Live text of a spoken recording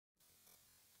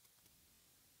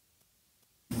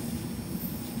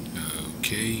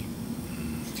Okay.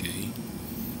 Okay.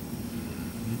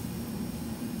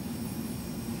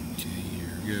 Okay, here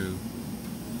we go.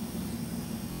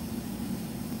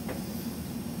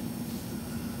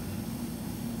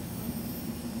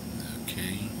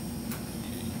 Okay.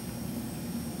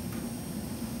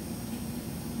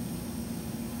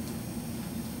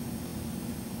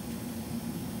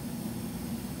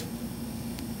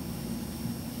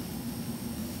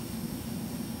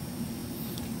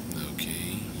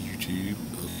 Okay, YouTube.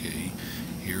 Okay,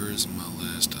 here is my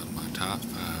list of my top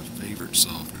 5 favorite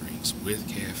soft drinks with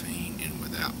caffeine and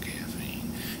without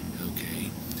caffeine. Okay,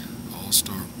 I'll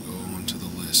go on to the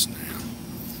list now.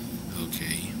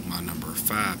 Okay, my number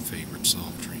 5 favorite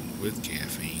soft drink with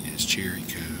caffeine is Cherry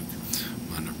Coke.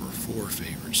 My number 4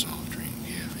 favorite soft drink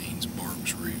with caffeine is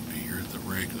Barks Root Beer, the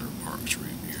regular Barks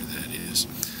Root Beer, that is.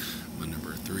 My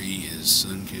number 3 is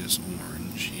Sunkist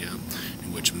Orange,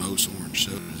 in which most orange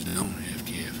sodas don't have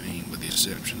caffeine with the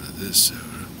exception of this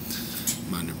soda.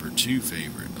 My number 2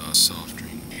 favorite soft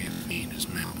drink with caffeine is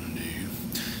Mountain Dew.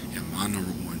 And my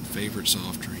number 1 favorite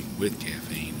soft drink with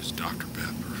caffeine is Dr.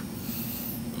 Pepper.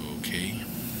 Okay,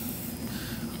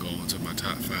 I'll go on to my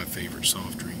top 5 favorite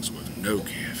soft drinks with no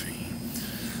caffeine.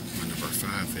 My number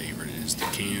 5 favorite is the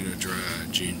Canada Dry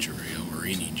Ginger Ale, or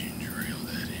any ginger ale,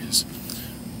 that is.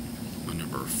 My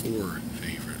number 4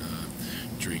 favorite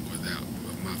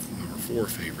my number 4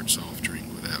 favorite soft drink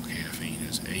without caffeine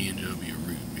is A&W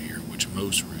Root Beer, which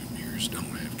most root beers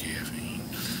don't have caffeine,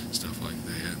 stuff like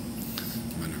that.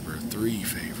 My number 3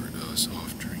 favorite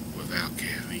soft drink without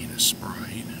caffeine is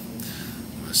Sprite.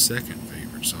 My second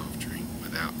favorite soft drink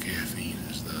without caffeine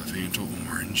is the Fanta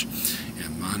Orange,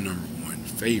 and my number 1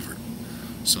 favorite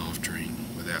soft drink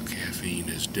without caffeine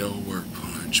is Delaware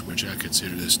Punch, which I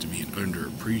consider this to be an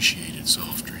underappreciated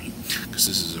soft drink because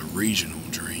this is a regional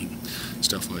drink,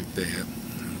 stuff like that.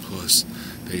 And plus,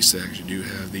 they actually do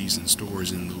have these in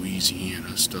stores in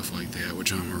Louisiana, stuff like that,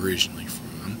 which I'm originally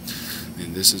from.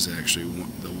 And this is actually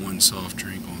the one soft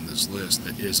drink on this list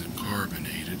that isn't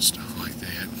carbonated, stuff like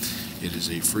that. It is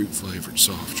a fruit-flavored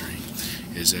soft drink.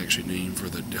 It is actually named for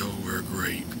the Delaware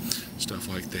grape, stuff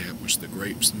like that, which the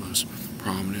grape's the most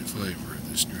prominent flavor of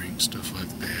this drink, stuff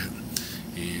like that.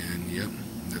 And yep,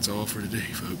 that's all for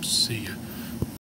today, folks. See ya.